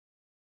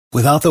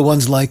Without the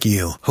ones like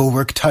you, who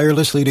work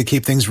tirelessly to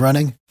keep things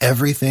running,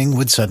 everything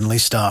would suddenly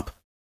stop.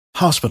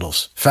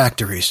 Hospitals,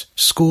 factories,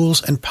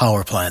 schools, and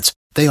power plants,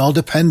 they all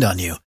depend on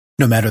you.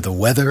 No matter the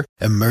weather,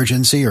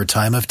 emergency, or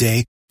time of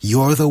day,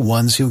 you're the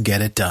ones who get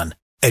it done.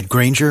 At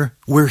Grainger,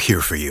 we're here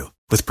for you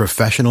with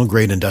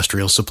professional-grade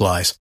industrial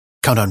supplies.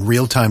 Count on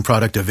real-time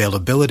product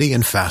availability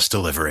and fast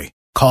delivery.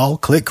 Call,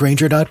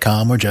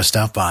 clickgrainger.com, or just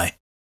stop by.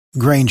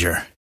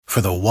 Grainger, for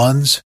the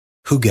ones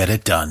who get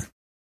it done.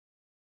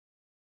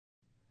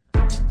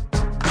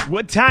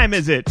 What time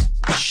is it?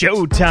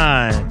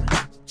 Showtime.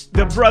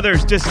 The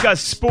brothers discuss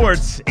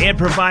sports and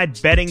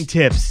provide betting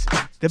tips.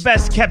 The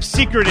best kept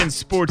secret in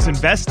sports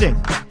investing.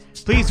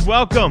 Please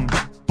welcome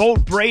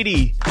Bolt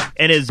Brady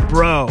and his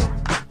bro.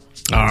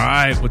 All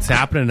right, what's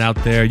happening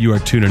out there? You are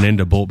tuning in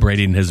to Bolt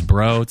Brady and his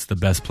bro. It's the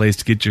best place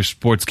to get your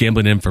sports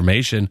gambling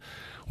information.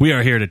 We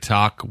are here to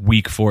talk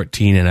Week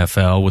 14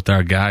 NFL with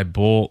our guy,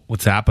 Bolt.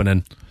 What's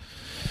happening?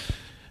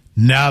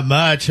 Not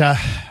much.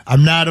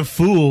 I'm not a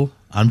fool.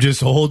 I'm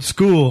just old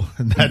school,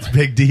 and that's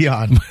Big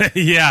Dion.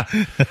 Yeah.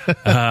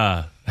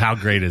 How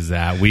great is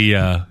that? We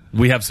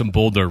have some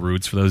Boulder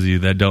roots, for those of you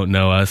that don't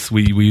know us.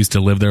 We used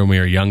to live there when we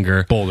were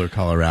younger. Boulder,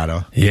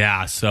 Colorado.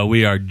 Yeah, so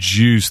we are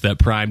juiced that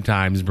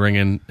Primetime's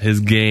bringing his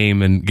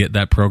game and get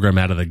that program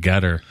out of the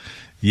gutter.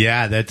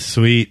 Yeah, that's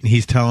sweet.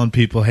 He's telling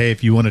people, hey,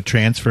 if you want to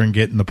transfer and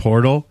get in the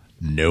portal,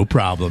 no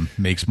problem.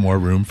 Makes more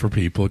room for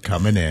people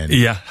coming in.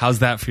 Yeah, how's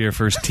that for your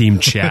first team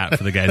chat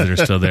for the guys that are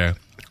still there?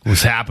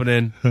 What's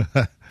happening?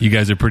 You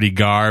guys are pretty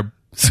garb.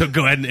 So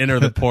go ahead and enter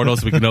the portal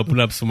so we can open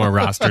up some more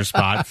roster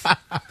spots.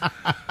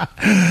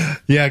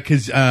 Yeah,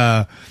 because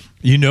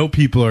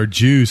people are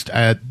juiced.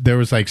 There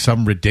was like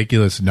some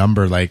ridiculous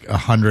number, like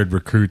 100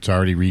 recruits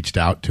already reached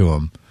out to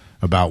him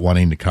about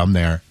wanting to come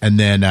there. And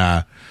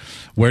then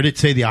where did it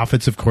say the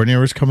offensive coordinator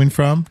was coming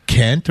from?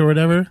 Kent or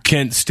whatever?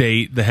 Kent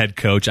State, the head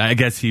coach. I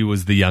guess he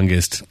was the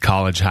youngest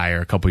college hire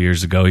a couple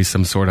years ago. He's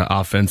some sort of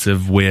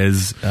offensive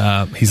whiz.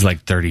 He's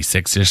like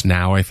 36-ish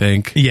now, I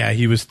think. Yeah,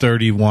 he was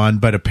 31,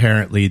 but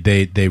apparently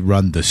they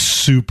run the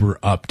super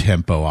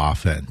up-tempo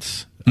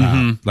offense.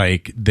 Mm-hmm.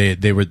 Like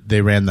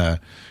they ran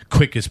the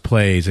quickest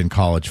plays in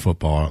college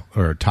football,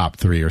 or top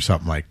 3 or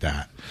something like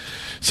that.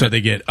 So they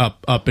get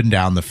up and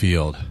down the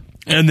field.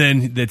 And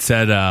then it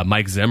said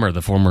Mike Zimmer,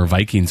 the former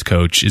Vikings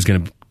coach, is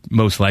going to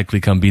most likely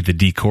come be the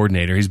D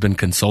coordinator. He's been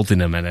consulting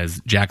him at his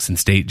Jackson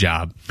State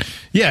job.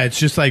 Yeah, it's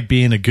just like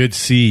being a good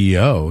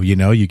CEO.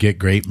 You get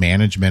great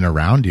management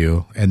around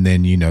you, and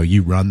then,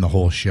 you run the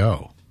whole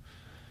show.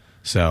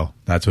 So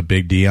that's what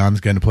Big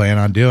Dion's going to plan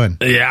on doing.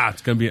 Yeah,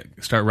 it's going to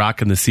be start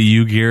rocking the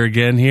CU gear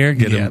again here.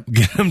 Get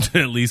him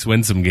to at least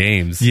win some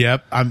games.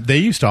 Yep. They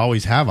used to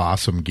always have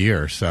awesome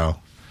gear, so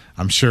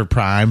I'm sure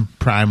Prime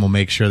will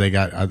make sure they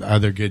got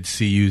other good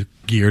CU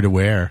gear to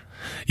wear.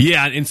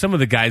 Yeah, and some of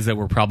the guys that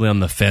were probably on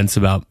the fence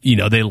about,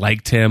 they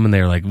liked him, and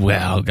they were like,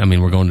 well, I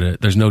mean,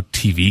 there's no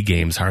TV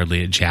games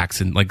hardly at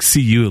Jackson. Like,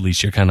 CU, at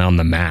least you're kind of on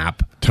the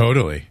map.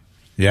 Totally.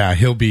 Yeah,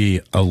 he'll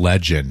be a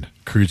legend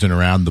cruising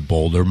around the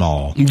Boulder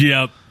Mall.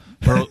 Yep.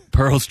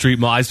 Pearl Street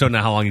Mall. I just don't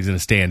know how long he's going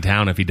to stay in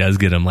town if he does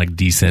get him, like,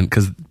 decent,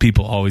 because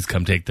people always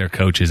come take their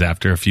coaches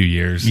after a few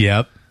years.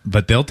 Yep,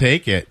 but they'll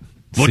take it.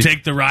 We'll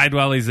take the ride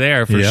while he's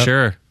there for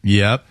sure.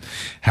 Yep.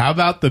 How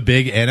about the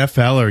big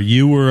NFLer?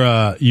 You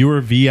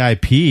were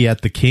VIP at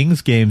the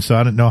Kings game, so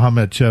I don't know how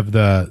much of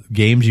the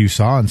games you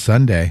saw on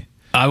Sunday.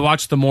 I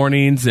watched the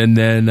mornings, and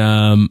then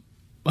I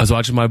was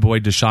watching my boy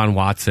Deshaun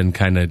Watson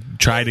kind of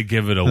try to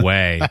give it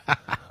away.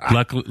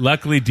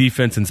 Luckily,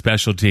 defense and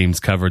special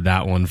teams covered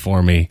that one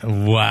for me.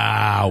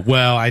 Wow.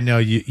 Well, I know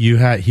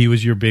he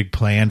was your big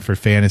plan for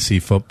fantasy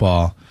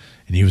football.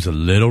 And he was a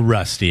little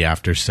rusty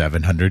after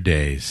 700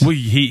 days. Well,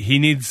 he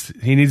needs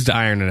to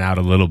iron it out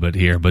a little bit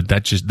here, but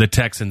that's just the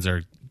Texans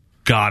are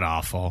god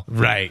awful.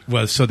 Right.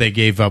 Well, so they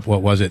gave up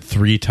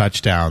 3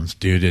 touchdowns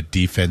due to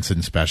defense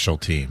and special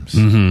teams.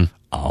 Mm-hmm.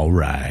 All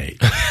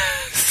right.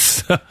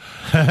 so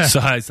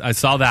I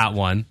saw that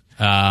one,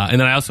 and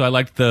then I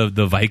liked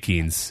the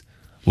Vikings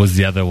was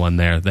the other one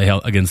there. They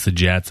held against the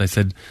Jets. I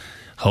said,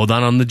 hold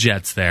on the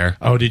Jets there.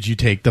 Oh, did you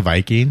take the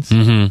Vikings?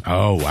 Mm-hmm.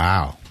 Oh,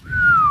 wow.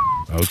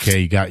 Okay,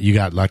 you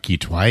got lucky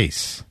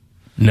twice.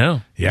 No.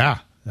 Yeah,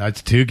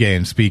 that's 2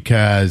 games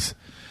because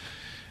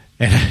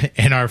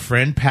and our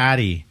friend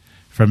Patty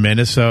from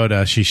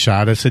Minnesota, she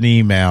shot us an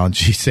email and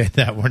she said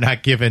that we're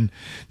not giving,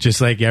 just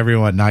like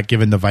everyone, not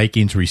giving the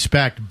Vikings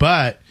respect,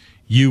 but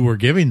you were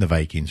giving the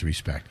Vikings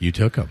respect. You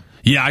took them.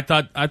 Yeah,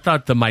 I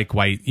thought the Mike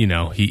White,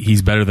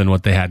 he's better than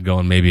what they had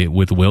going maybe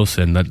with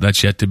Wilson.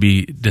 That's yet to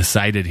be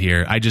decided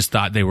here. I just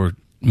thought they were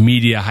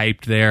media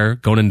hyped there,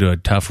 going into a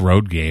tough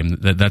road game.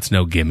 That's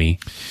no gimme.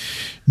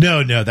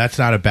 No, that's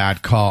not a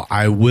bad call.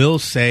 I will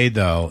say,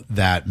 though,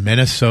 that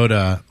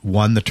Minnesota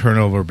won the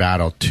turnover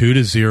battle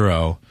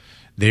 2-0.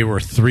 They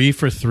were 3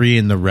 for 3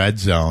 in the red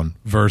zone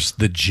versus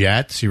the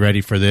Jets. You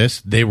ready for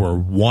this? They were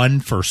 1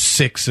 for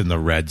 6 in the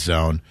red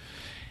zone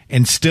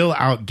and still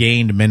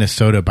outgained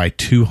Minnesota by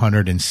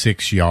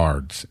 206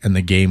 yards. And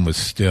the game was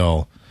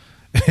still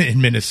in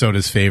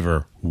Minnesota's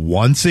favor.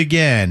 Once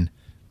again,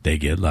 they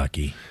get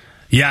lucky.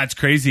 Yeah, it's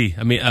crazy.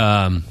 I mean,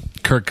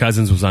 Kirk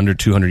Cousins was under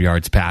 200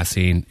 yards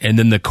passing. And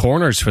then the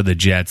corners for the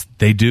Jets,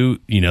 they do,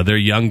 they're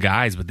young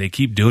guys, but they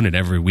keep doing it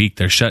every week.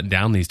 They're shutting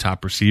down these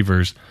top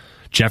receivers.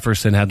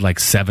 Jefferson had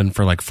 7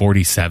 for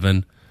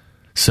 47.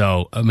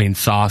 So, I mean,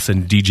 Sauce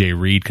and DJ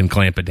Reed can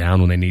clamp it down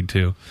when they need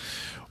to.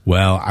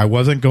 Well, I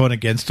wasn't going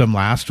against them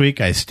last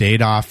week. I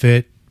stayed off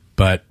it.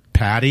 But,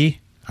 Patty,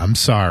 I'm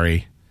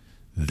sorry.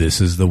 This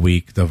is the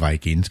week the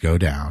Vikings go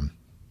down.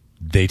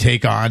 They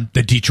take on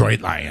the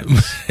Detroit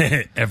Lions.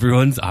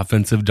 Everyone's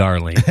offensive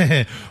darling.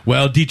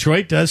 Well,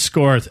 Detroit does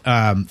score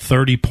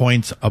 30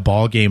 points a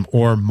ball game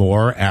or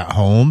more at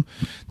home.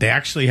 They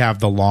actually have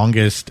the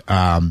longest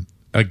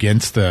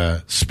against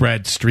the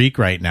spread streak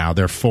right now.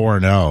 They're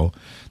 4-0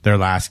 their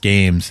last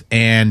games.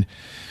 And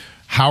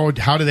how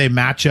do they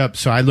match up?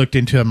 So I looked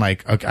into them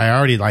okay, I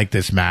already like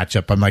this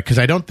matchup. I'm like, because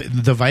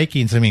the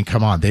Vikings, I mean,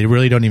 come on, they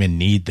really don't even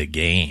need the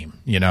game.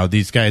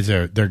 These guys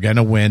they're going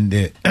to win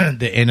the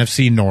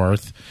NFC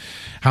North.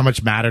 How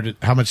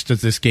much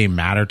does this game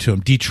matter to them?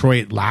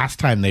 Detroit, last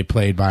time they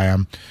played by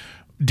them,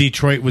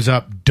 Detroit was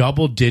up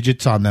double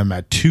digits on them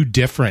at 2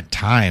 different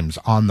times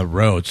on the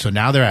road. So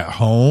now they're at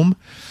home.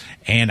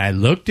 And I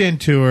looked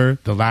into her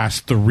the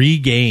last 3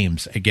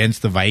 games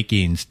against the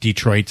Vikings.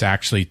 Detroit's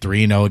actually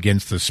 3-0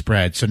 against the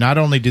spread. So not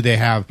only do they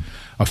have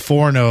a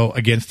 4-0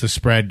 against the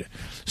spread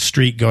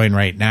streak going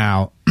right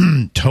now,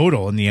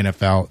 total in the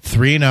NFL,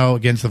 3-0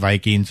 against the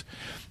Vikings.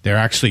 They're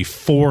actually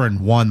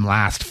 4-1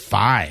 last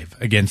 5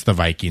 against the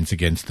Vikings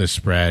against the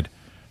spread.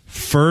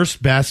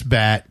 First best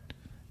bet,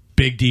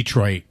 big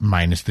Detroit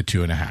minus the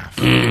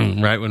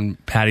 2.5. Right when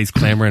Patty's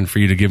clamoring for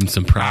you to give him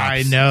some props.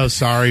 I know.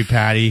 Sorry,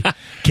 Patty.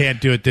 Can't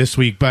do it this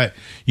week. But,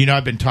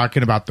 I've been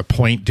talking about the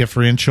point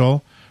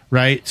differential,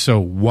 right?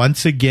 So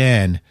once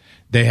again,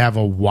 they have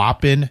a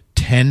whopping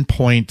 10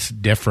 points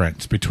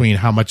difference between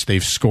how much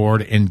they've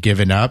scored and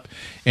given up.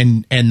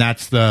 And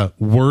that's the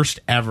worst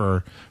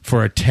ever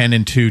for a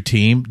 10-2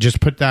 team.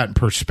 Just put that in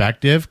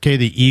perspective. Okay,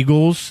 the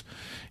Eagles,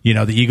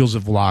 the Eagles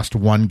have lost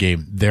 1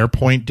 game. Their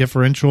point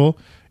differential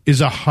is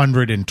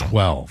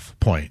 112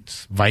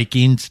 points.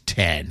 Vikings,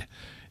 10.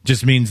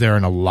 Just means they're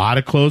in a lot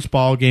of close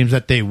ball games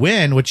that they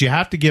win, which you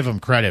have to give them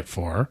credit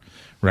for,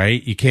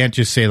 right? You can't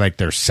just say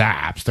they're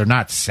saps. They're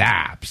not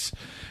saps,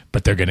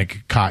 but they're going to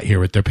get caught here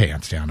with their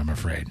pants down, I'm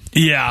afraid.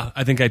 Yeah,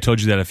 I think I told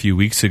you that a few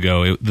weeks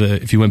ago.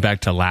 If you went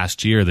back to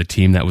last year, the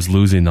team that was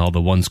losing all the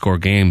 1-score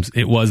games,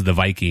 it was the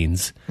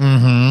Vikings.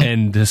 Mm-hmm.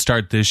 And to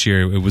start this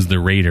year, it was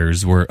the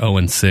Raiders were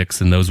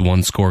 0-6 in those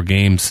 1-score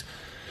games.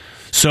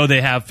 So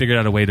they have figured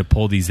out a way to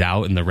pull these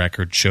out, and the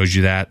record shows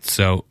you that.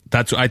 So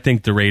I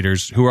think the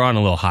Raiders, who are on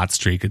a little hot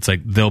streak, it's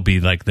they'll be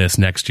like this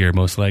next year,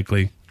 most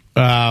likely.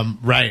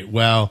 Right.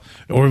 Well,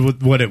 or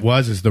what it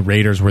was is the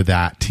Raiders were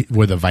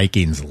the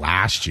Vikings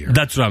last year.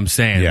 That's what I'm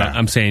saying. Yeah.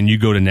 I'm saying you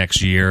go to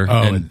next year,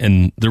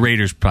 and the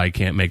Raiders probably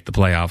can't make the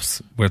playoffs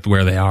with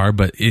where they are,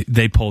 but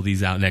they pull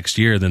these out next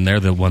year, then they're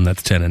the one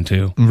that's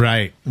 10-2.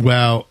 Right.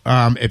 Well,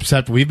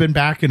 except we've been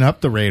backing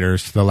up the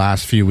Raiders the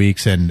last few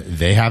weeks, and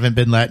they haven't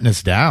been letting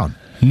us down.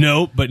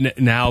 Nope, but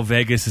now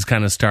Vegas is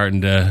kind of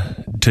starting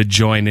to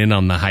join in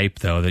on the hype,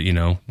 though,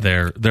 that,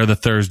 they're the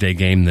Thursday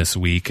game this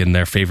week, and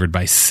they're favored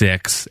by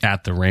 6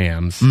 at the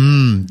Rams.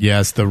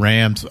 Yes, the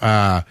Rams.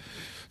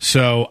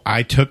 So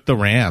I took the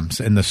Rams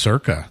in the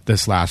Circa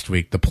this last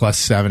week, the plus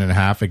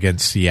 7.5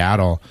 against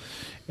Seattle,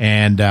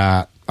 and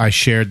I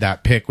shared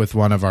that pick with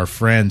one of our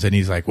friends, and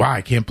he's like, wow,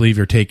 I can't believe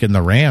you're taking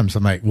the Rams.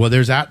 I'm like, well,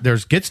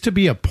 there's gets to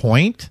be a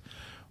point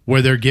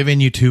where they're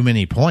giving you too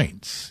many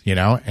points,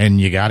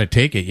 and you got to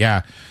take it.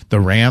 Yeah, the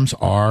Rams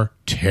are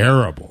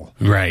terrible.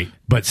 Right.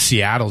 But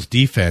Seattle's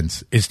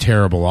defense is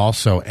terrible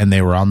also, and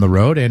they were on the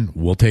road, and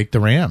we'll take the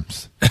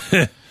Rams.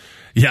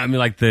 Yeah, I mean,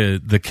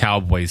 the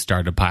Cowboys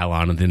started to pile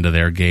on at the end of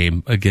their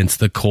game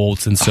against the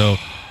Colts, and so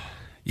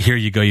here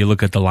you go, you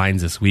look at the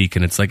lines this week,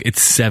 and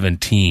it's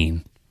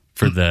 17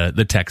 for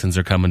the Texans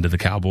are coming to the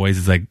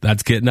Cowboys. It's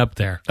that's getting up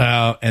there.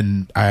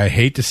 And I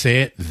hate to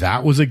say it,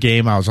 that was a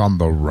game I was on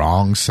the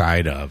wrong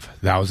side of.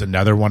 That was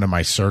another one of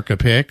my Circa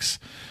picks.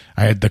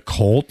 I had the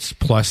Colts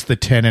plus the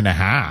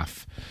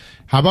 10.5.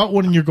 How about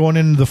when you're going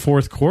into the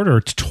fourth quarter,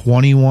 it's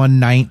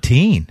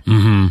 21-19.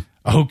 Mm-hmm.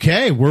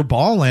 Okay, we're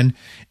balling.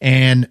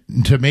 And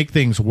to make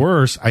things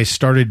worse, I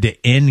started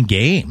to end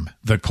game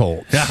the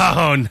Colts.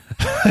 Oh,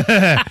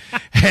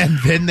 and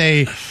then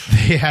they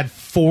had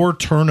 4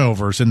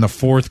 turnovers in the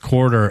fourth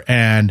quarter.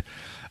 And,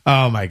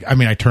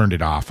 I turned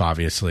it off,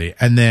 obviously.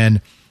 And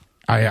then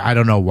I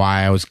don't know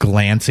why I was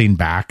glancing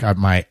back at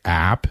my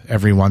app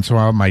every once in a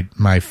while,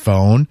 my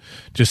phone,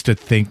 just to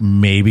think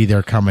maybe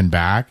they're coming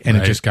back. And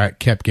It just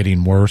kept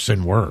getting worse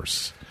and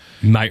worse.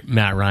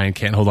 Matt Ryan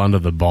can't hold on to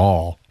the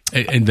ball.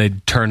 And the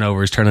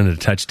turnovers turn into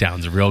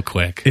touchdowns real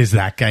quick. Is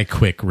that guy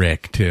Quick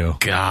Rick, too?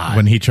 God.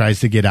 When he tries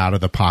to get out of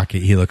the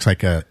pocket, he looks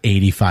like a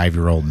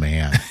 85-year-old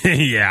man.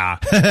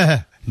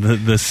 Yeah.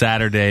 The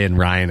Saturday and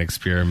Ryan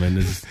experiment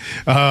is.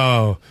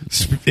 Oh,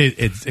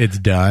 it's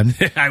done.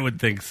 I would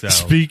think so.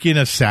 Speaking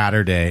of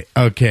Saturday,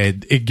 okay,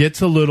 it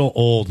gets a little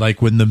old.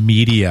 Like when the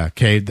media,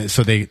 okay,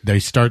 so they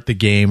start the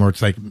game, or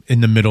it's like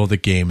in the middle of the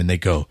game, and they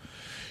go,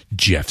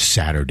 Jeff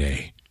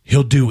Saturday,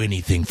 he'll do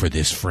anything for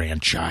this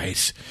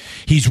franchise.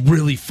 He's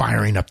really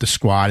firing up the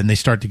squad, and they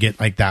start to get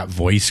like that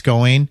voice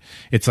going.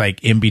 It's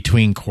like in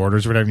between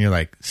quarters or whatever, and you're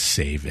like,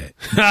 save it.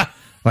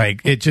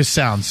 Like, it just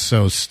sounds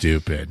so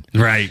stupid.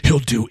 Right. He'll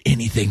do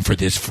anything for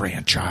this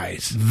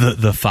franchise.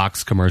 The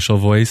Fox commercial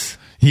voice.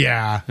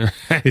 Yeah.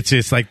 It's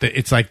just like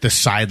the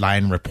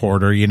sideline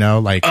reporter, you know,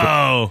 like,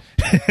 oh,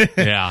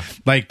 yeah.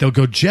 Like they'll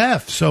go,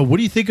 Jeff, so what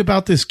do you think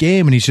about this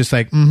game? And he's just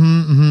like,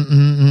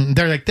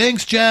 They're like,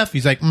 thanks, Jeff.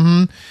 He's like,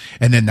 And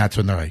then that's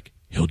when they're like,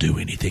 he'll do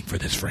anything for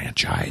this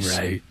franchise.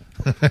 Right.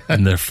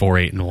 And they're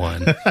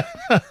 4-8-1.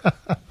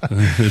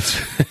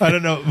 I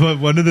don't know, but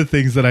one of the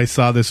things that I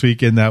saw this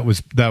weekend that was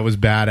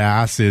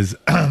badass is,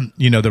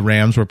 the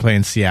Rams were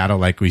playing Seattle,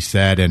 like we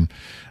said, and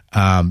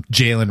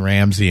Jalen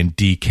Ramsey and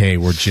DK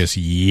were just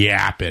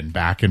yapping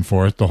back and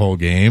forth the whole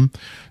game.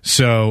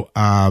 So,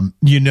 like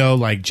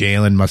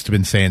Jalen must have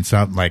been saying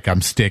something like,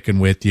 I'm sticking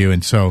with you.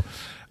 And so,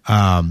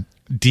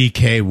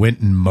 DK went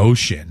in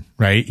motion,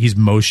 right? He's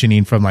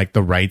motioning from like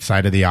the right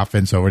side of the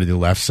offense over to the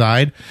left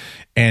side.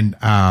 And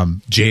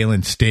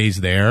Jalen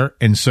stays there.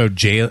 And so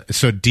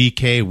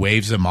DK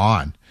waves him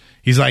on.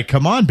 He's like,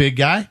 come on, big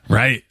guy.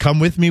 Right. Come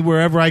with me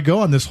wherever I go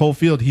on this whole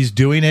field. He's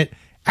doing it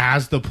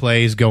as the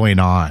play's going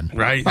on.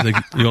 Right. Like,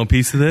 you want a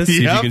piece of this?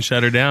 See if you can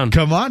shut her down.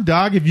 Come on,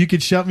 dog. If you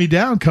could shut me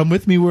down, come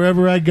with me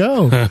wherever I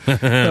go.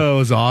 It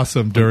was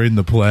awesome during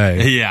the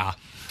play. Yeah.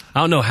 I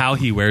don't know how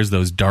he wears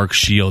those dark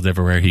shields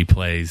everywhere he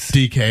plays.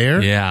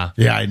 DK'er? Yeah.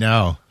 Yeah, I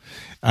know.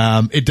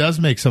 It does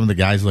make some of the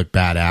guys look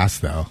badass,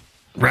 though.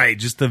 Right.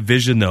 Just the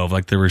vision, though, of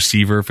like the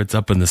receiver, if it's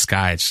up in the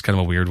sky, it's just kind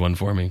of a weird one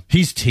for me.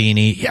 He's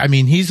teeny. I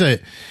mean,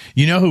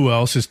 you know who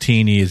else is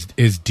teeny is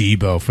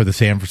Debo for the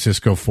San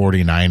Francisco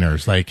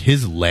 49ers. Like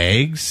his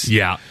legs.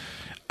 Yeah.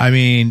 I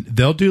mean,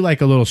 they'll do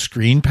like a little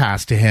screen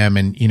pass to him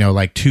and,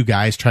 like two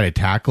guys try to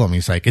tackle him.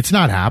 He's like, it's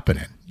not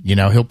happening.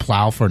 He'll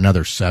plow for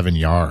another 7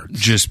 yards.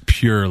 Just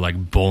pure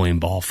like bowling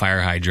ball, fire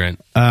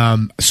hydrant.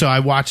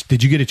 So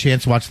did you get a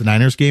chance to watch the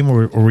Niners game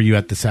or were you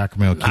at the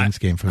Sacramento Kings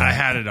game for that? I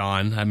had it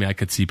on. I mean, I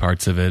could see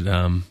parts of it.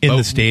 In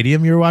the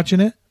stadium you were watching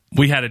it?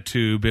 We had a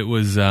tube. It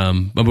was,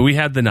 but we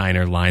had the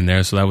Niner line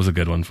there, so that was a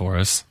good one for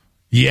us.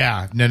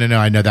 Yeah. No.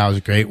 I know that was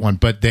a great one,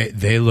 but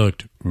they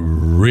looked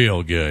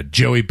real good.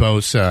 Joey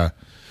Bosa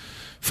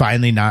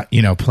finally not,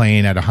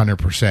 playing at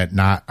 100%,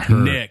 not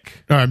hurt.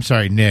 Nick. Oh, I'm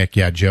sorry, Nick.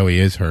 Yeah, Joey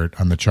is hurt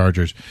on the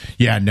Chargers.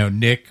 Yeah, no,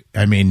 Nick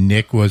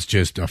was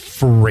just a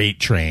freight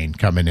train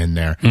coming in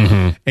there.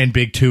 Mm-hmm. And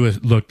Big Two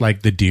looked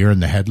like the deer in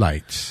the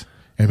headlights.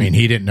 I mean,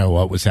 he didn't know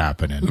what was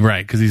happening.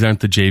 Right, because these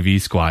aren't the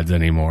JV squads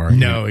anymore.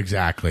 No,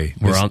 exactly.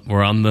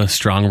 We're on the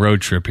strong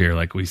road trip here,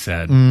 like we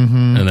said,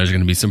 and there's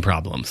going to be some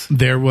problems.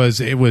 They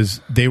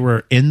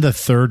were in the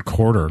third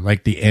quarter,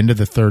 like the end of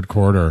the third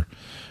quarter.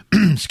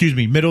 Excuse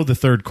me, middle of the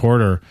third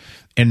quarter,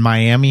 and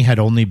Miami had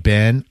only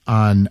been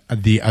on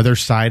the other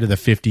side of the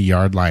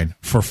 50-yard line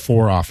for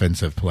 4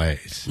 offensive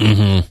plays.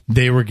 Mm-hmm.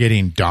 They were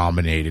getting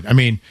dominated. I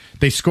mean,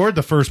 they scored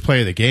the first play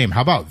of the game.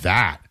 How about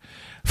that?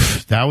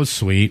 That was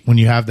sweet. When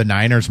you have the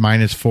Niners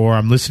 -4,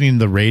 I'm listening to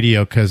the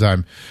radio because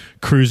I'm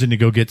cruising to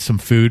go get some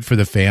food for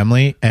the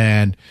family,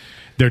 and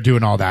they're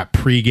doing all that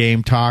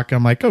pregame talk.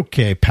 I'm like,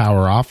 okay,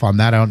 power off on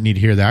that. I don't need to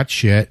hear that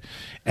shit.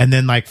 And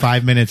then like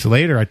 5 minutes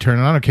later, I turn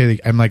it on. Okay,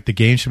 I'm like, the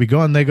game should be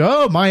going. They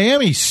go, oh,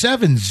 Miami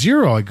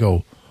 7-0. I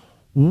go,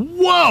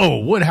 whoa,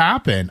 what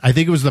happened? I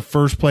think it was the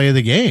first play of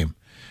the game.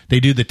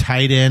 They do the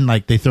tight end,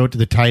 like they throw it to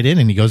the tight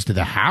end, and he goes to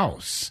the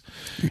house.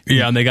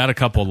 Yeah, and they got a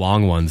couple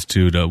long ones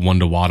too, one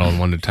to Waddle and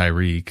one to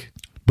Tyreek.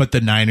 But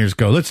the Niners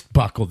go, let's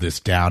buckle this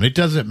down. It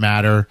doesn't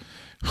matter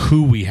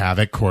who we have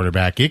at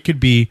quarterback. It could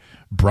be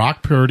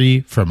Brock Purdy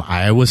from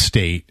Iowa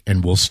State,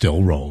 and we'll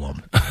still roll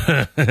him.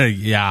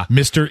 Yeah.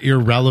 Mr.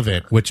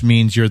 Irrelevant, which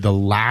means you're the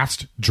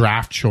last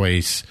draft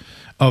choice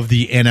of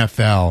the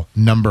NFL,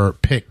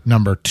 pick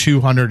number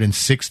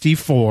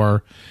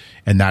 264,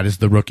 and that is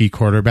the rookie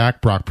quarterback,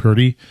 Brock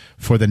Purdy,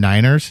 for the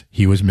Niners.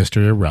 He was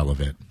Mr.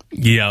 Irrelevant.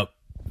 Yep.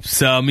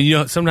 So, I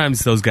mean,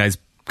 sometimes those guys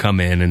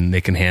come in and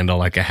they can handle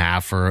like a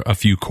half or a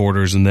few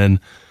quarters, and then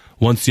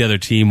once the other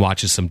team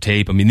watches some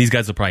tape, I mean, these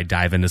guys will probably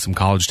dive into some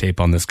college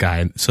tape on this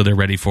guy, so they're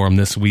ready for him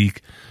this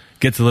week.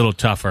 Gets a little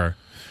tougher,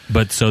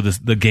 but so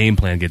the game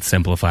plan gets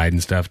simplified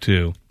and stuff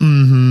too.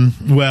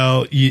 Mm-hmm.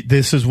 Well,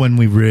 this is when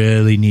we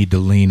really need to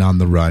lean on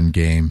the run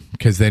game,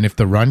 because then if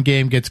the run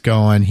game gets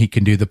going, he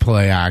can do the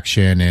play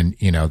action, and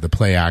the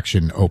play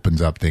action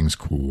opens up things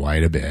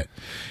quite a bit.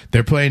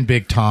 They're playing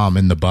Big Tom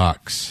in the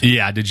Bucks.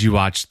 Yeah, did you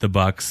watch the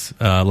Bucks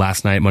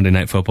last night, Monday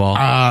Night Football?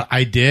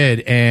 I did,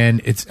 and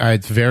it's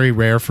very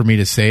rare for me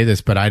to say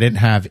this, but I didn't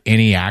have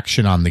any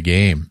action on the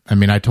game. I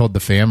mean, I told the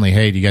family,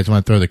 hey, do you guys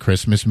want to throw the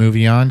Christmas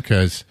movie on?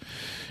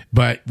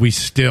 But we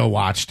still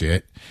watched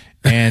it,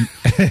 and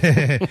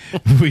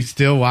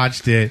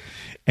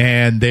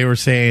and they were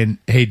saying,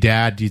 "Hey,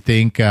 Dad, do you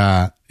think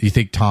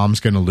Tom's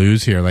going to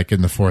lose here, like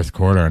in the fourth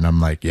quarter?" And I'm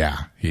like,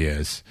 "Yeah, he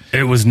is."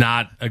 It was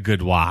not a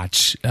good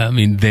watch. I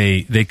mean,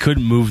 they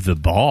couldn't move the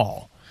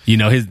ball.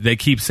 They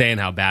keep saying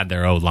how bad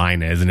their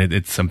O-line is, and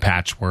it's some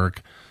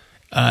patchwork.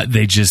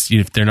 They just,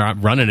 if they're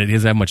not running it, he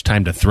doesn't have much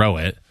time to throw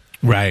it.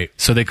 Right.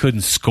 So they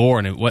couldn't score,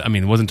 and it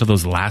wasn't until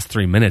those last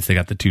 3 minutes they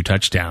got the 2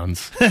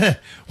 touchdowns.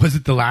 Was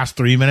it the last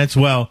 3 minutes?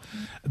 Well,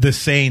 the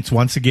Saints,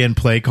 once again,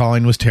 play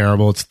calling was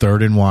terrible. It's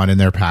 3rd and 1, and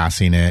they're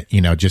passing it,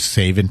 just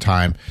saving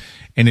time.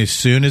 And as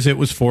soon as it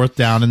was 4th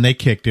down and they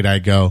kicked it, I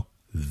go,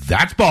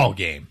 that's ball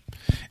game.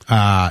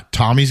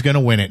 Tommy's going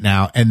to win it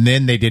now. And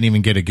then they didn't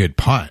even get a good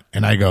punt.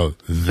 And I go,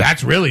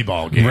 that's really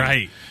ball game.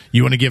 Right.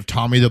 You want to give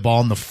Tommy the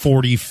ball in the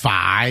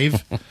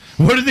 45?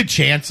 What are the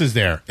chances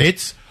there?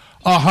 It's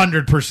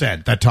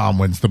 100% that Tom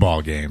wins the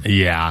ball game.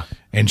 Yeah.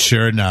 And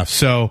sure enough.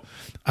 So,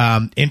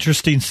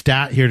 interesting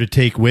stat here to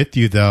take with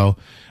you, though.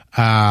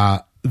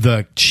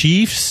 The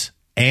Chiefs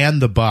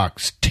and the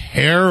Bucks,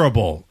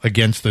 terrible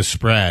against the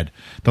spread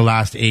the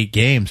last 8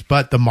 games,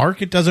 but the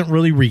market doesn't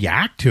really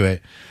react to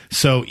it.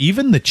 So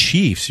even the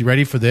Chiefs, you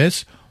ready for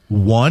this?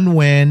 1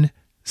 win,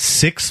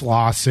 6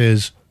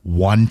 losses,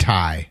 1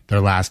 tie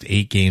their last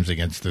 8 games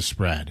against the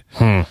spread.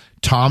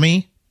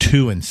 Tommy,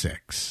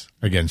 2-6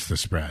 against the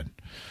spread.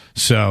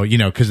 So,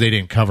 because they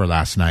didn't cover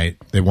last night,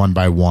 they won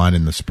by 1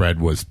 and the spread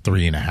was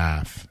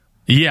 3.5.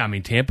 Yeah, I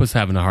mean, Tampa's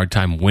having a hard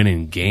time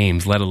winning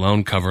games, let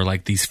alone cover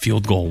like these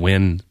field goal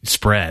win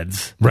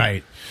spreads.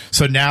 Right.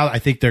 So now I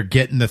think they're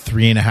getting the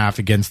 3.5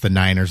 against the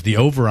Niners. The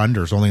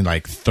over-under is only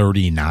like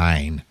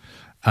 39.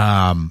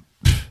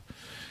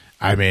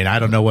 I mean, I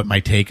don't know what my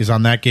take is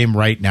on that game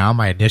right now.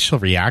 My initial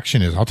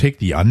reaction is I'll take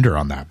the under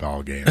on that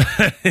ball game.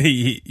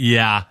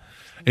 Yeah.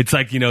 It's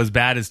like, as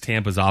bad as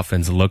Tampa's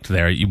offense looked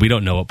there, we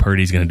don't know what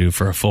Purdy's going to do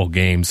for a full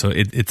game. So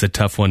it's a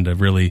tough one to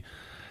really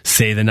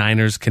say the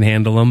Niners can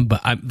handle them.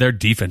 But their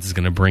defense is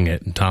going to bring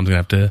it, and Tom's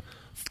going to have to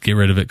get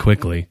rid of it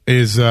quickly.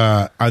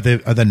 Are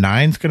the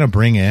Nines going to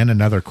bring in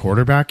another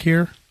quarterback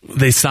here?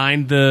 They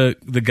signed the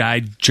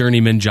guy,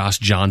 journeyman Josh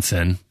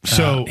Johnson.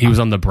 So he was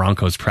on the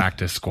Broncos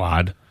practice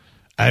squad.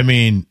 I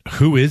mean,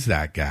 who is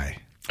that guy?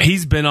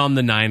 He's been on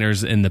the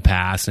Niners in the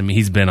past. I mean,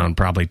 he's been on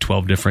probably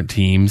 12 different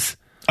teams.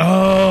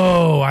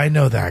 Oh, I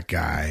know that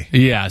guy.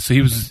 Yeah, so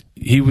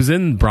he was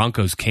in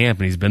Broncos camp,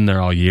 and he's been there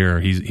all year.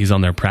 He's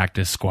on their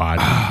practice squad.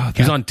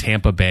 He was on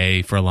Tampa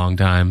Bay for a long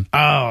time.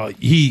 Oh,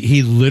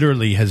 he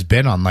literally has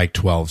been on like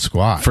 12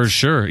 squads. For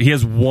sure. He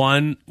has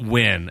 1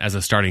 win as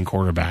a starting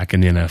quarterback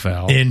in the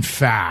NFL.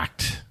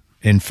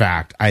 In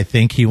fact, I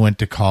think he went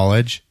to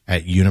college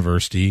at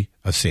University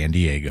of San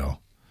Diego.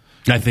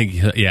 I think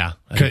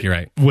you're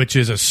right. Which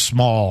is a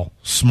small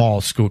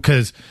school.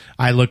 Because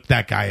I looked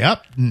that guy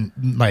up,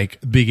 like,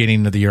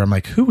 beginning of the year. I'm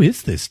like, who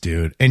is this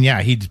dude? And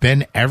yeah, he's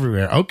been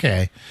everywhere.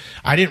 Okay.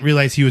 I didn't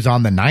realize he was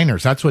on the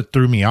Niners. That's what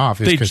threw me off.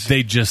 They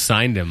just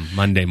signed him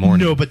Monday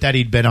morning. No, but that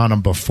he'd been on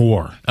them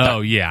before.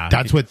 Yeah.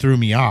 That's what threw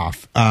me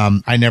off.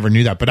 I never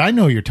knew that. But I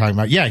know what you're talking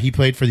about. Yeah, he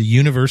played for the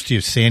University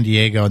of San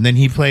Diego. And then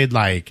he played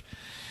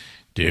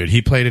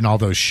he played in all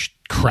those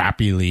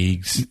crappy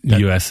leagues.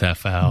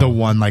 USFL. The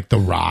one like The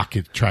Rock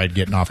tried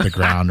getting off the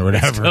ground or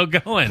whatever. Still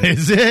going.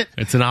 Is it?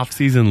 It's an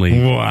off-season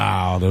league.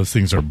 Wow, those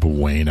things are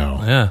bueno.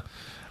 Yeah.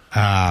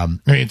 I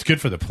mean, it's good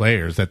for the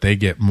players that they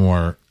get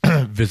more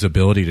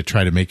visibility to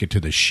try to make it to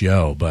the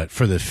show. But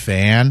for the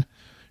fan,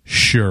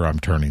 sure,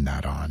 I'm turning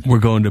that on. We're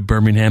going to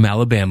Birmingham,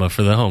 Alabama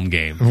for the home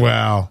game.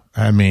 Well,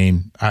 I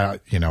mean,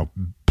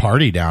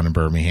 party down in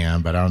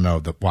Birmingham, but I don't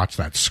know. Watch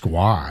that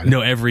squad.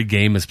 No, every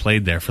game is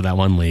played there for that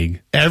one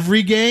league.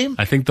 Every game?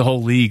 I think the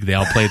whole league, they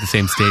all play at the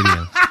same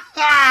stadium.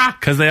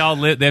 Because they have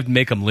to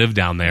make them live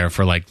down there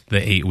for like the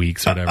 8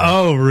 weeks or whatever.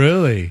 Oh,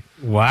 really?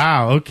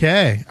 Wow.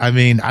 Okay. I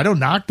mean, I don't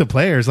knock the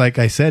players. Like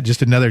I said,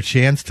 just another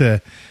chance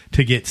to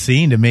get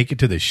seen, to make it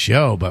to the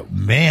show. But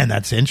man,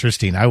 that's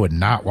interesting. I would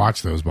not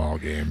watch those ball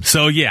games.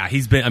 So yeah,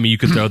 he's been. I mean, you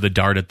could throw the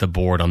dart at the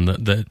board on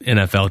the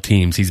NFL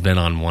teams. He's been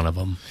on one of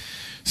them.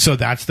 So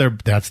that's their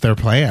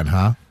plan,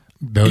 huh?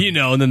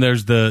 And then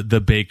there's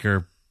the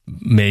Baker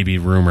maybe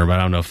rumor, but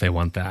I don't know if they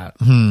want that.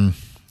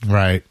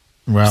 Right.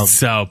 Well,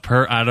 so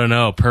I don't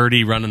know.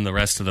 Purdy running the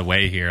rest of the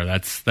way here.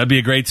 That'd be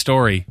a great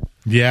story.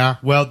 Yeah.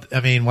 Well,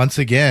 I mean, once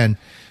again,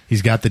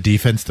 he's got the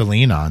defense to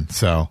lean on.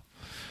 So,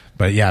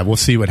 but yeah, we'll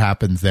see what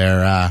happens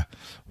there.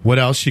 What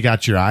else you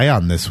got your eye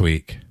on this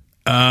week?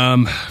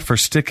 For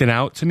sticking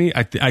out to me,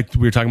 we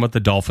were talking about the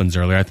Dolphins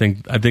earlier. I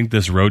think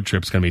this road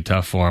trip's going to be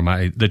tough for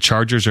them. The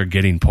Chargers are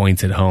getting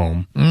points at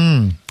home.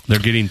 They're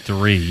getting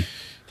 3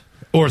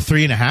 or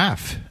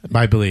 3.5.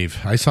 I believe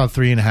I saw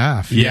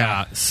 3.5.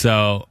 Yeah.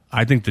 So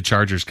I think the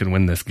Chargers can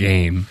win this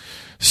game.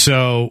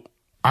 So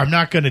I'm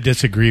not going to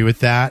disagree with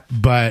that,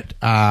 but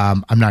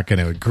I'm not going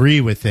to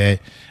agree with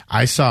it.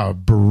 I saw a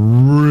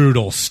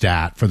brutal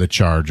stat for the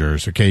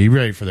Chargers. Okay, you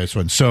ready for this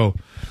one? So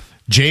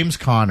James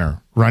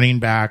Conner, running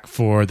back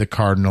for the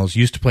Cardinals,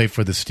 used to play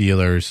for the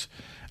Steelers.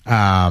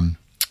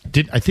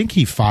 I think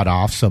he fought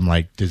off some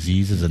like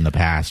diseases in the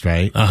past,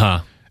 right?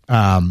 Uh-huh.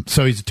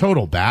 So he's a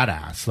total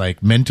badass,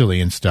 like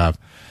mentally and stuff.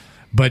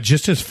 But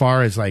just as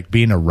far as like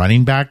being a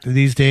running back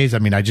these days, I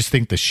mean, I just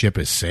think the ship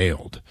has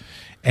sailed.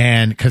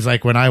 And because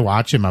like when I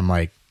watch him, I'm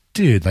like,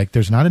 dude, like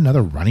there's not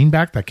another running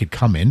back that could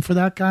come in for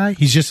that guy.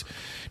 He's just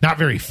not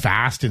very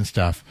fast and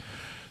stuff.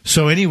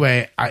 So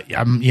anyway,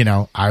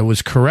 I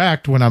was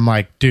correct when I'm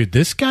like, dude,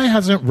 this guy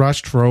hasn't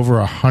rushed for over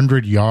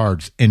 100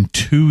 yards in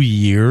 2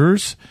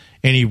 years,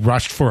 and he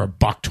rushed for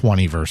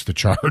 $120 versus the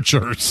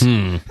Chargers.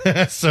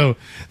 So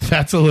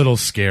that's a little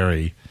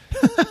scary.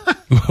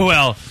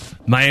 Well,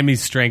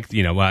 Miami's strength,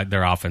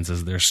 their offense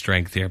is their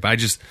strength here, but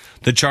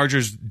the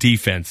Chargers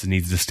defense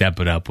needs to step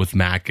it up with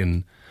Mack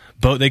and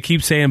Bo. They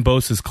keep saying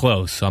Bosa's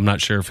close, so I'm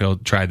not sure if he'll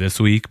try this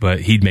week,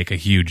 but he'd make a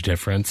huge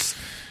difference.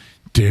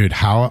 Dude,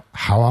 how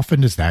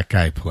often does that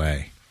guy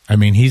play? I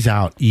mean, he's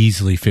out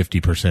easily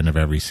 50% of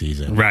every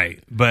season.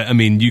 Right. But, I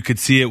mean, you could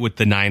see it with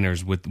the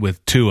Niners,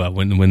 with Tua.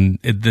 When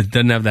it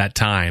doesn't have that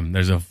time,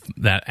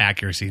 that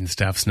accuracy and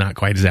stuff's not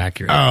quite as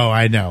accurate. Oh,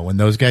 I know. When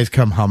those guys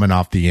come humming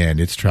off the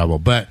end, it's trouble.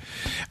 But,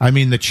 I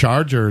mean, the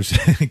Chargers,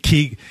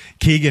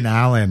 Keegan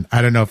Allen,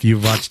 I don't know if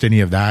you've watched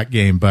any of that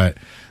game, but...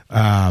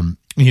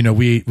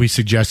 we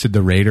suggested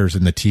the Raiders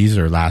in the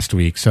teaser last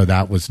week, so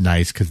that was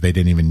nice because they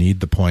didn't even need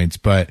the points.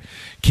 But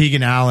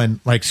Keegan Allen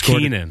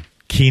scored.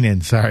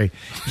 Keenan, sorry,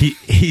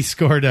 he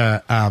scored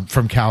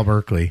from Cal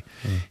Berkeley.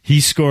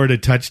 He scored a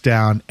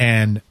touchdown,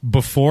 and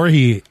before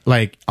he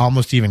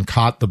almost even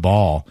caught the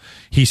ball,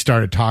 he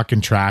started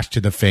talking trash to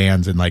the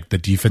fans and the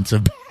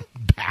defensive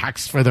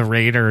backs for the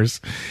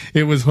Raiders.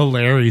 It was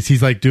hilarious.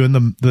 He's doing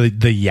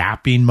the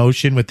yapping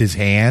motion with his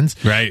hands.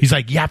 Right. He's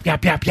like yap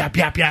yap yap yap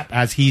yap yap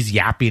as he's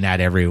yapping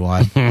at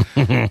everyone.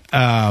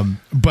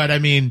 But I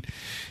mean,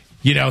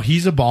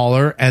 he's a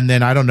baller, and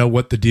then I don't know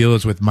what the deal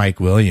is with Mike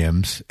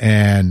Williams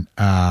and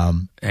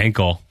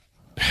ankle.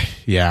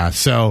 Yeah.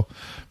 So,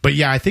 but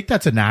yeah, I think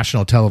that's a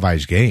national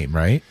televised game,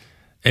 right?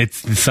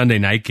 It's the Sunday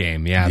night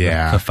game.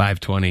 Yeah. The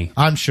 5:20.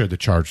 I'm sure the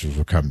Chargers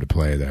will come to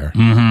play there.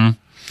 Mm-hmm.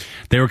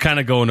 They were kind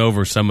of going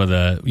over some of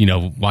the,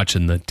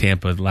 watching the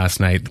Tampa last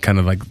night, kind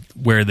of like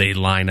where they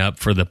line up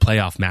for the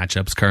playoff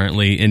matchups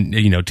currently. And,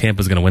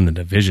 Tampa's going to win the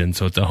division,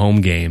 so it's a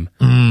home game.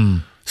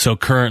 So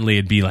currently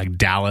it'd be like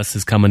Dallas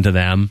is coming to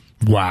them.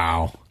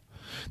 Wow.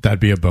 That'd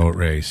be a boat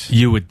race.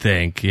 You would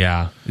think,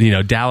 yeah.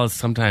 Dallas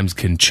sometimes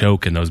can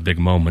choke in those big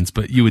moments,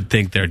 but you would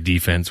think their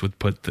defense would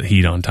put the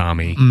heat on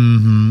Tommy.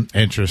 Mm-hmm.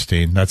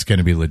 Interesting. That's going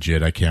to be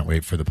legit. I can't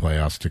wait for the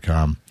playoffs to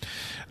come.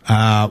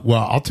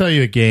 Well, I'll tell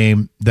you a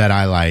game that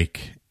I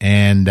like,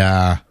 and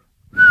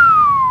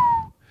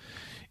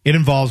it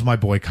involves my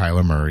boy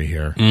Kyler Murray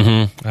here.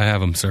 Mm-hmm. I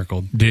have him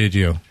circled. Did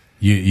you?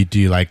 Do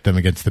you like them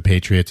against the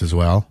Patriots as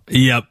well?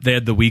 Yep, they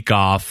had the week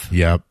off.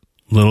 Yep.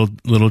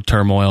 Little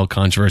turmoil,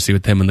 controversy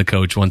with him and the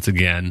coach once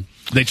again.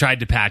 They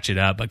tried to patch it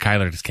up, but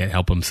Kyler just can't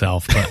help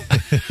himself.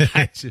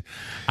 But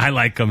I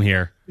like him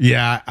here.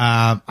 Yeah,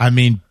 I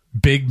mean,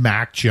 Big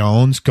Mac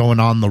Jones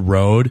going on the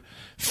road,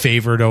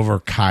 favored over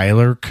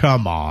Kyler.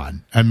 Come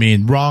on. I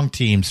mean, wrong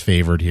team's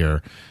favored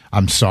here.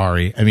 I'm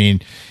sorry. I mean,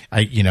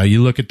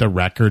 you look at the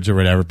records or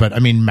whatever, but I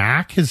mean,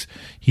 Mac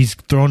he's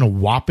thrown a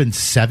whopping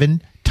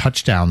 7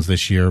 touchdowns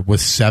this year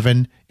with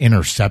 7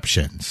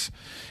 interceptions.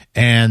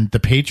 And the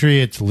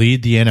Patriots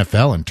lead the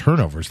NFL in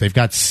turnovers. They've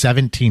got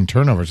 17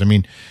 turnovers. I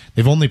mean,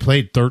 they've only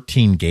played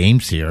 13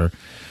 games here.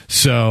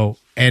 So,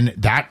 and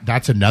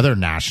that's another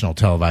national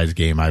televised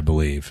game, I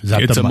believe.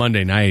 It's a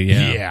Monday night,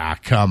 yeah. Yeah,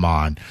 come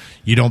on.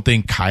 You don't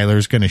think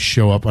Kyler's going to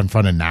show up in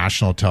front of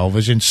national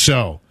television?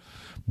 So,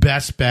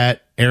 best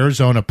bet,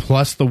 Arizona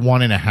plus the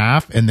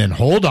 1.5, and then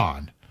hold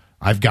on.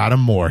 I've got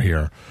them more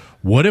here.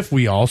 What if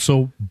we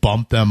also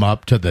bump them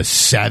up to the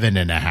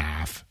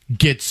 7.5?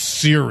 Get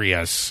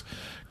serious.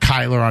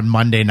 Kyler on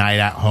Monday night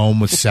at home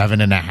with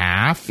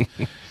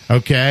 7.5.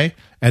 Okay.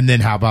 And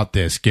then how about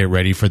this? Get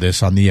ready for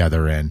this on the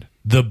other end.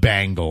 The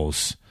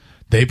Bengals.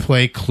 They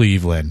play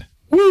Cleveland.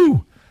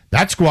 Woo!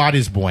 That squad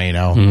is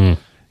bueno.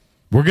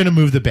 We're going to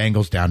move the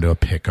Bengals down to a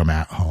pick 'em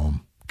at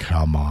home.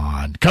 Come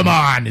on. Come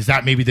on. Is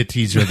that maybe the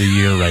teaser of the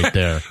year right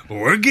there?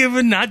 We're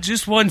giving not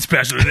just one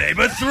special today,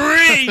 but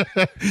 3.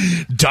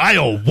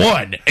 Dial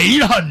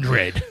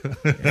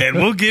 1-800. And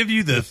we'll give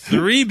you the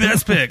 3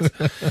 best picks.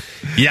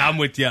 Yeah, I'm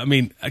with you. I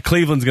mean,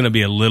 Cleveland's going to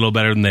be a little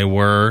better than they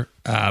were.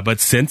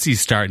 But since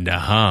he's starting to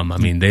hum, I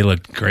mean, they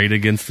looked great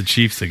against the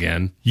Chiefs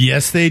again.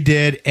 Yes, they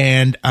did.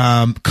 And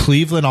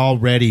Cleveland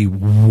already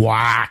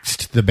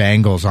waxed the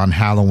Bengals on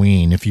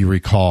Halloween, if you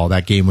recall.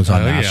 That game was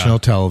on national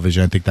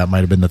television. I think that might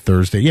have been the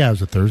Thursday. Yeah, it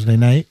was a Thursday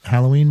night,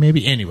 Halloween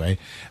maybe. Anyway,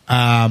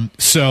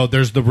 so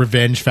there's the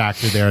revenge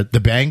factor there. The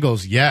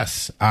Bengals,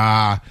 yes,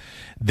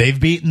 they've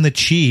beaten the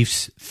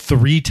Chiefs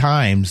 3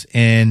 times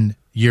in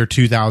year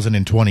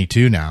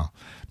 2022 now,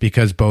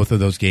 because both of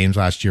those games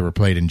last year were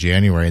played in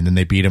January, and then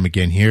they beat them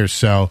again here.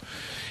 So,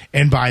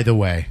 and by the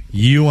way,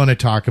 you want to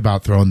talk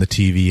about throwing the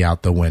TV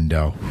out the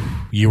window.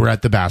 You were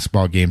at the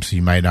basketball game, so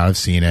you might not have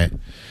seen it.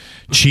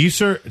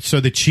 So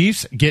the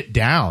Chiefs get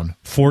down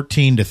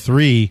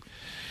 14-3,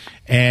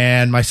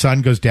 and my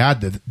son goes,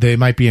 Dad, they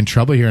might be in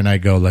trouble here. And I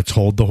go, let's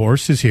hold the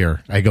horses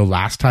here. I go,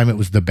 last time it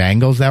was the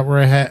Bengals that were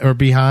ahead or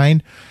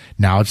behind.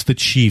 Now it's the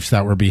Chiefs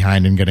that were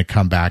behind and going to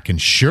come back.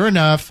 And sure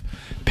enough,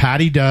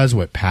 Patty does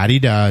what Patty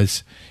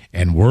does,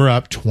 and we're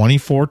up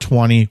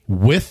 24-20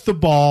 with the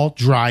ball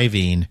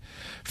driving.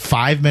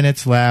 5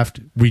 minutes left.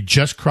 We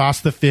just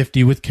crossed the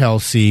 50 with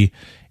Kelsey,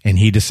 and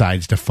he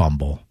decides to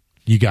fumble.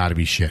 You got to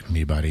be shitting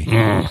me, buddy.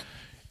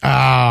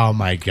 Oh,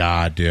 my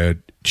God,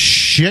 dude.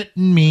 Shitting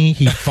me.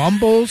 He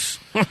fumbles.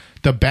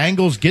 The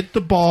Bengals get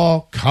the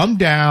ball, come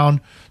down,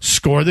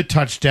 score the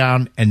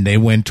touchdown, and they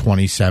win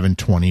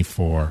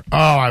 27-24. Oh,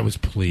 I was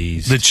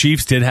pleased. The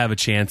Chiefs did have a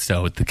chance,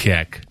 though, with the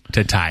kick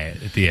to tie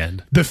it at the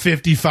end. The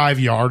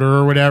 55-yarder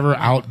or whatever,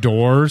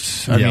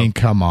 outdoors. I mean,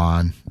 come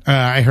on.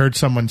 I heard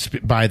someone,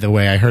 by the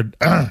way, I heard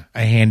a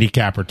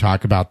handicapper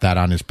talk about that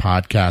on his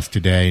podcast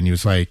today, and he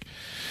was like,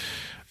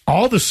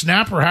 all the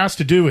snapper has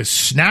to do is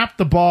snap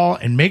the ball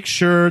and make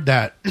sure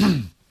that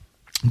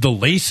the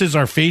laces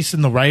are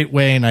facing the right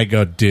way. And I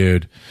go,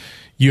 dude,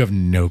 you have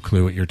no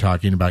clue what you're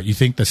talking about. You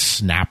think the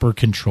snapper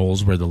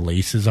controls where the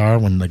laces are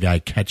when the guy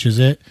catches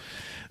it?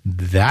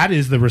 That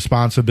is the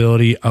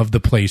responsibility of the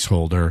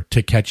placeholder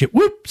to catch it,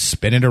 whoop,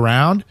 spin it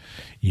around.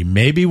 You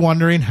may be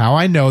wondering how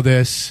I know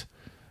this.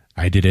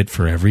 I did it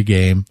for every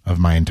game of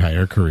my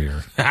entire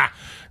career.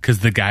 Because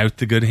the guy with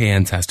the good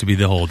hands has to be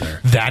the holder.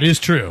 That is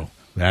true.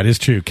 That is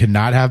true.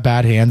 Cannot have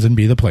bad hands and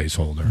be the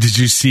placeholder. Did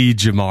you see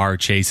Jamar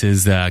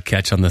Chase's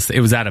catch on this?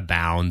 It was out of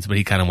bounds, but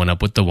he kind of went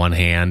up with the one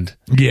hand.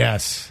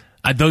 Yes.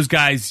 Those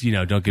guys,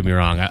 don't get me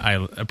wrong. I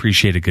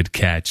appreciate a good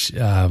catch.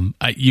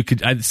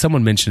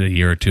 Someone mentioned it a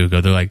year or two ago.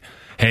 They're like,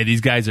 hey,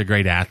 these guys are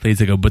great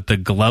athletes. I go, but the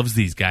gloves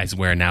these guys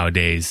wear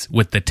nowadays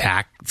with the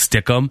tack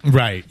stickum,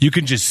 right? You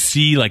can just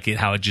see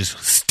how it just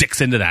sticks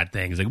into that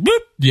thing. It's like, boop.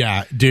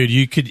 Yeah, dude.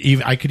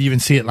 I could even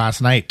see it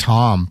last night.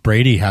 Tom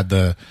Brady had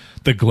the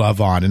glove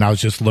on, and I was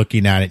just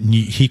looking at it, and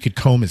he could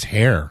comb his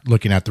hair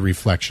looking at the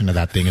reflection of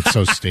that thing. It's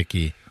so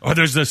sticky. Or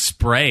there's a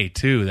spray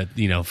too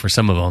that for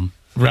some of them,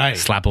 right?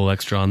 Slap a little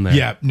extra on there.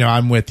 Yeah, no,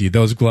 I'm with you.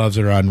 Those gloves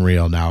are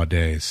unreal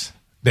nowadays.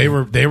 They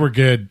were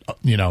good,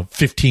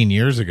 15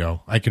 years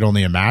ago. I could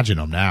only imagine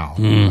them now.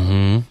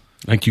 Mm-hmm.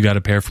 Like you got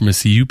a pair from a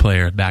CU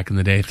player back in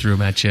the day, threw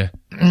them at you.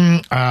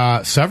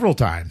 Several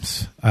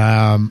times.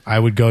 I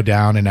would go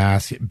down and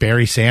ask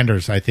Barry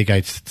Sanders. I think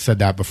I said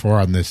that before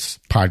on this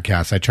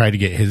podcast. I tried to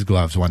get his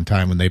gloves one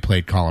time when they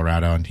played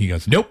Colorado, and he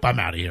goes, nope, I'm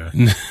out of here.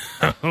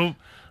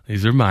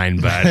 These are mine,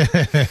 bud.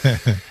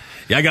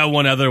 Yeah, I got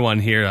one other one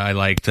here. I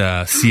liked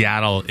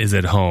Seattle is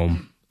at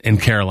home,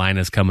 and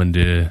Carolina's coming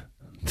to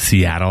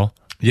Seattle.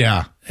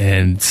 Yeah.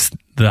 And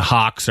the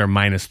Hawks are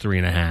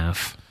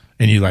 -3.5.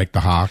 And you like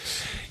the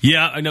Hawks?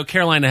 Yeah, I know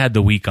Carolina had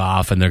the week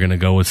off, and they're going to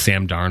go with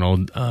Sam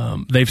Darnold.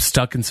 They've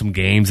stuck in some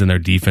games, and their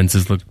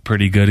defenses look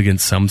pretty good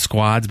against some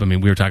squads. But, we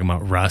were talking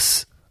about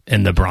Russ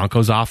and the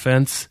Broncos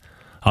offense.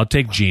 I'll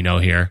take Geno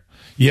here.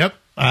 Yep.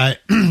 I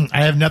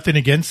have nothing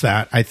against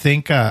that. I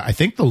think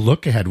the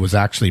look ahead was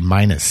actually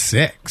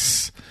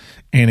 -6.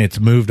 And it's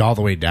moved all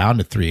the way down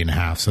to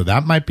 3.5. So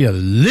that might be a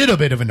little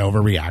bit of an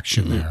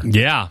overreaction there.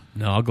 Yeah.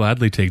 No, I'll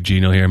gladly take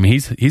Geno here.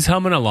 He's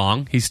humming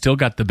along. He's still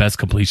got the best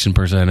completion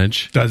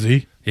percentage. Does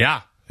he?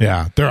 Yeah.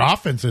 Yeah. Their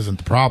offense isn't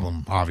the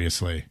problem,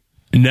 obviously.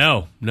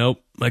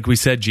 Nope. Like we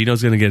said,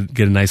 Geno's going to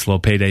get a nice little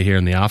payday here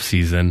in the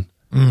offseason.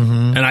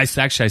 Mm-hmm. And I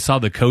saw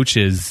the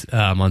coaches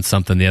on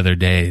something the other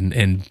day,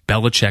 and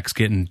Belichick's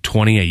getting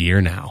 20 a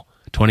year now,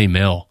 20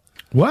 mil.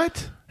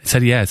 What? It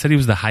said he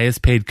was the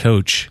highest paid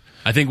coach.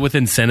 I think with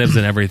incentives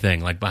and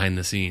everything, like behind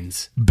the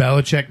scenes.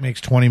 Belichick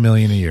makes $20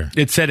 million a year.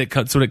 It said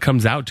that's what it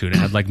comes out to. And it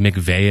had like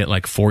McVay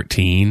at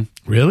 14.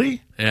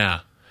 Really?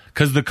 Yeah.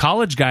 Because the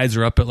college guys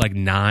are up at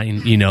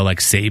 9, like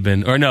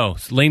Saban. Or no,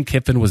 Lane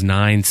Kiffin was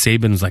 9.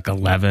 Saban was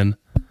 11.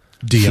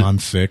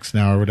 Deion's 6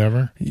 now or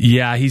whatever?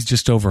 Yeah, he's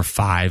just over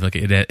 5.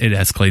 It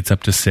escalates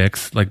up to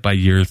 6, by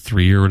year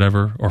 3 or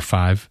whatever, or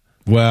 5.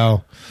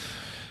 Well...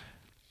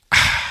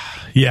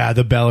 Yeah,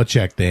 the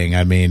Belichick thing.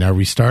 Are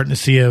we starting to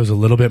see it was a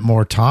little bit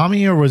more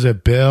Tommy, or was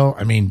it Bill?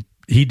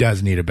 He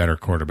does need a better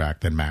quarterback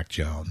than Mac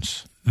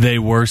Jones. They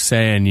were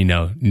saying,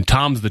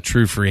 Tom's the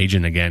true free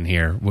agent again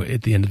here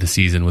at the end of the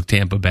season with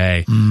Tampa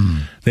Bay.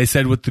 They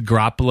said with the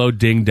Garoppolo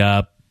dinged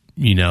up,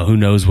 who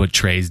knows what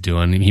Trey's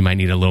doing. He might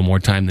need a little more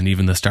time than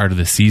even the start of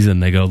the season.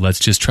 They go, let's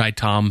just try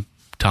Tom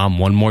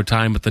one more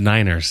time with the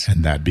Niners.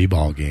 And that'd be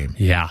ball game.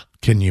 Yeah.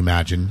 Can you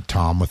imagine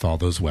Tom with all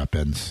those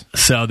weapons?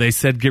 So they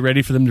said get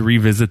ready for them to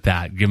revisit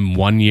that. Give him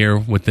 1 year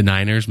with the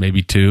Niners,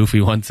 maybe 2 if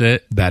he wants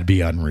it. That'd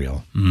be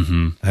unreal.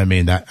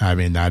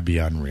 Mm-hmm. That'd be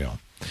unreal.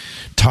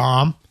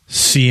 Tom,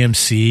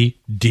 CMC,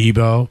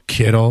 Debo,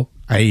 Kittle,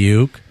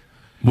 Ayuk.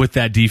 With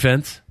that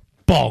defense?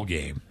 Ball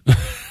game.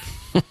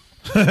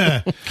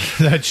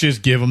 Let's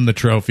just give him the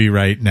trophy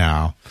right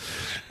now.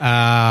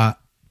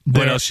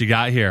 What else you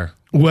got here?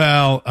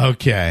 Well,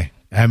 okay.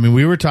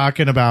 We were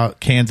talking about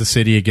Kansas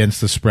City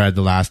against the spread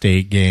the last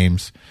 8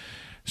 games.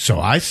 So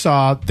I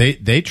saw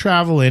they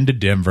travel into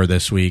Denver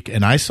this week,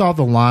 and I saw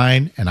the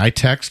line, and I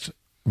text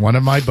one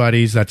of my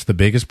buddies that's the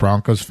biggest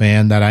Broncos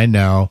fan that I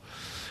know,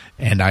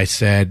 and I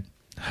said,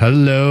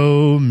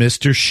 hello,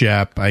 Mr.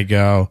 Shep. I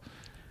go,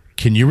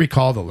 can you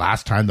recall the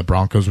last time the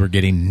Broncos were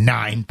getting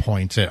 9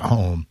 points at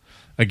home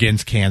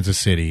against Kansas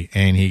City?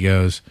 And he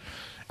goes,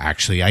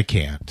 actually, I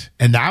can't.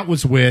 And that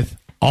was with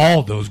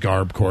all those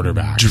garb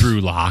quarterbacks.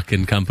 Drew Lock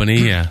and company,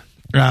 yeah.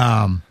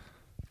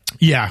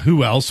 Yeah,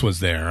 who else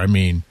was there? I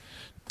mean,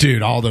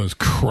 dude, all those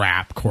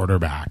crap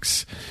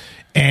quarterbacks.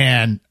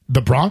 And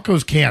the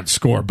Broncos can't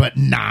score, but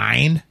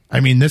 9? I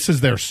mean, this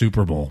is their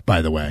Super Bowl,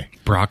 by the way.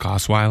 Brock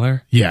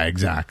Osweiler? Yeah,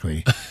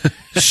 exactly.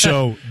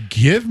 So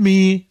give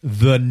me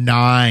the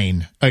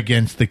 9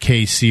 against the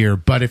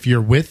KC'er. But if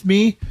you're with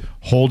me,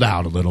 hold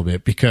out a little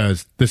bit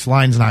because this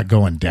line's not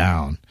going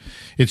down.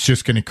 It's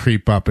just going to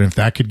creep up. And if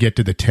that could get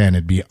to the 10,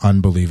 it'd be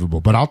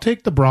unbelievable. But I'll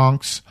take the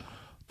Bronx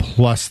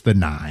plus the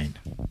 9.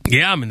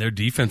 Yeah, I mean, their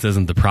defense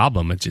isn't the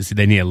problem. It's just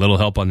they need a little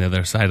help on the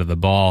other side of the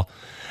ball.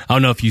 I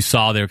don't know if you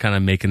saw they were kind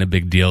of making a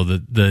big deal.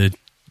 The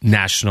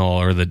national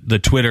or the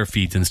Twitter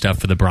feeds and stuff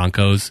for the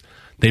Broncos,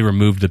 they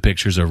removed the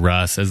pictures of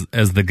Russ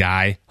as the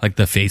guy, like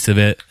the face of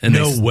it. And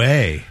no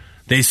way.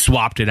 They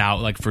swapped it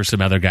out like for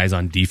some other guys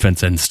on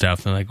defense and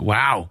stuff. They're like,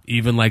 wow,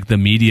 even like the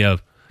media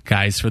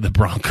guys for the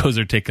Broncos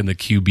are taking the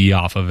QB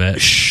off of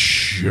it.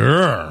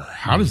 Sure.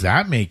 How does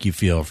that make you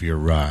feel if you're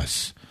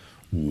Russ?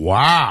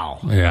 Wow.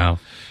 Yeah.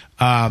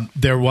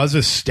 There was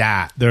a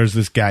stat. There's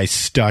this guy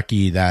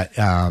Stuckey that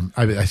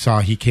I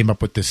saw. He came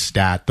up with this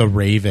stat. The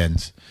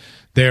Ravens.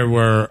 There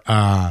were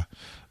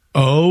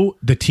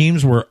the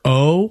teams were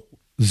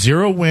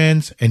 0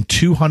 wins and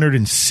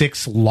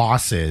 206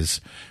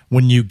 losses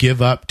when you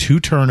give up 2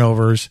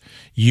 turnovers,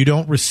 you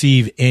don't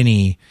receive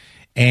any,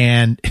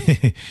 and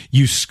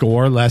you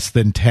score less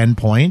than 10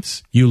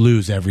 points, you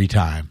lose every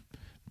time,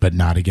 but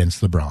not against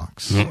the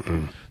Bronx.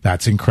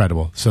 That's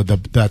incredible. So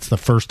that's the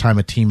first time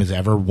a team has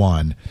ever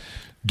won,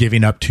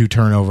 giving up 2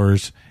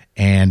 turnovers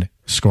and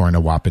scoring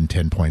a whopping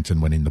 10 points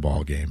and winning the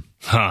ball game.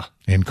 Huh.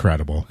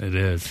 Incredible. It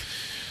is.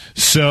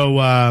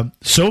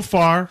 So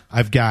far,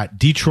 I've got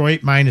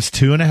Detroit minus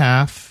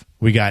 2.5.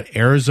 We got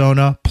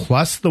Arizona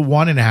plus the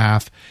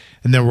 1.5.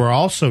 And then we're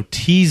also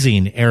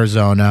teasing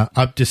Arizona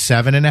up to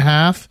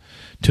 7.5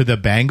 to the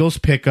Bengals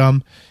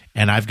pick'em.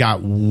 And I've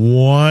got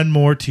one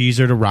more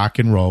teaser to rock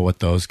and roll with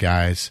those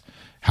guys.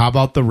 How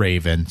about the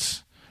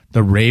Ravens?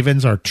 The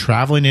Ravens are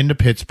traveling into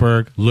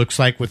Pittsburgh. Looks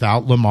like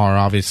without Lamar,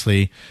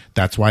 obviously.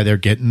 That's why they're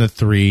getting the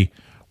 3.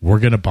 We're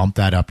going to bump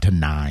that up to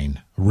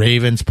 9.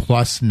 Ravens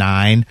plus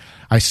 9.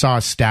 I saw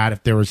a stat.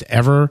 If there was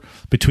ever,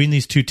 between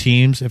these two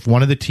teams, if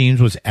one of the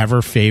teams was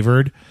ever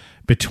favored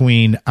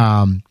between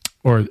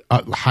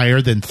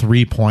higher than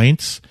 3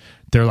 points,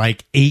 they're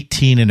like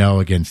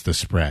 18-0 against the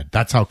spread.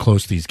 That's how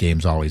close these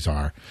games always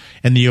are.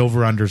 And the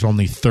over-under is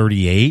only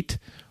 38.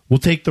 We'll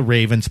take the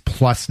Ravens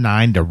plus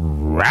 9 to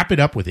wrap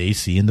it up with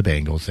AC and the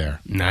Bengals there.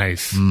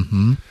 Nice.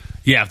 Mm-hmm.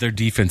 Yeah, if their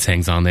defense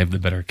hangs on, they have the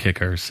better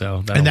kicker. So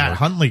and that work.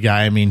 Huntley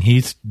guy, I mean,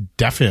 he's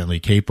definitely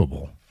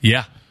capable.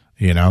 Yeah.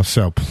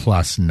 So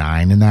plus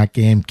 9 in that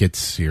game gets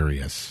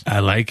serious. I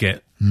like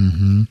it.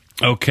 Mm-hmm.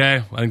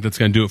 Okay, I think that's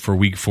going to do it for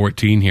Week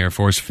 14 here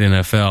for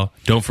NFL.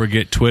 Don't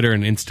forget Twitter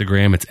and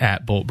Instagram. It's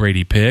at Bolt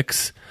Brady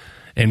Picks.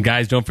 And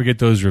guys, don't forget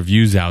those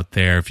reviews out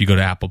there. If you go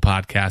to Apple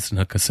Podcasts and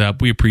hook us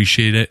up, we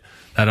appreciate it.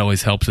 That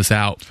always helps us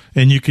out.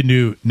 And you can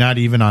do, not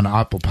even on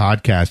Apple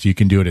Podcasts, you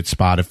can do it at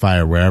Spotify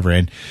or wherever.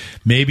 And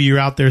maybe you're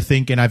out there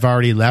thinking, I've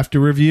already left a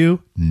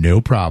review. No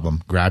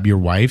problem. Grab your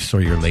wife's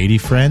or your lady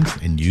friends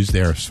and use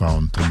their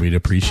phone. And we'd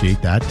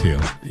appreciate that too.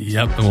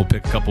 Yep. And we'll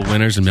pick a couple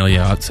winners and mail you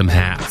out some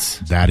hats.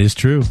 That is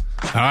true.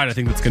 All right. I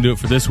think that's going to do it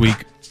for this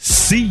week.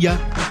 See ya.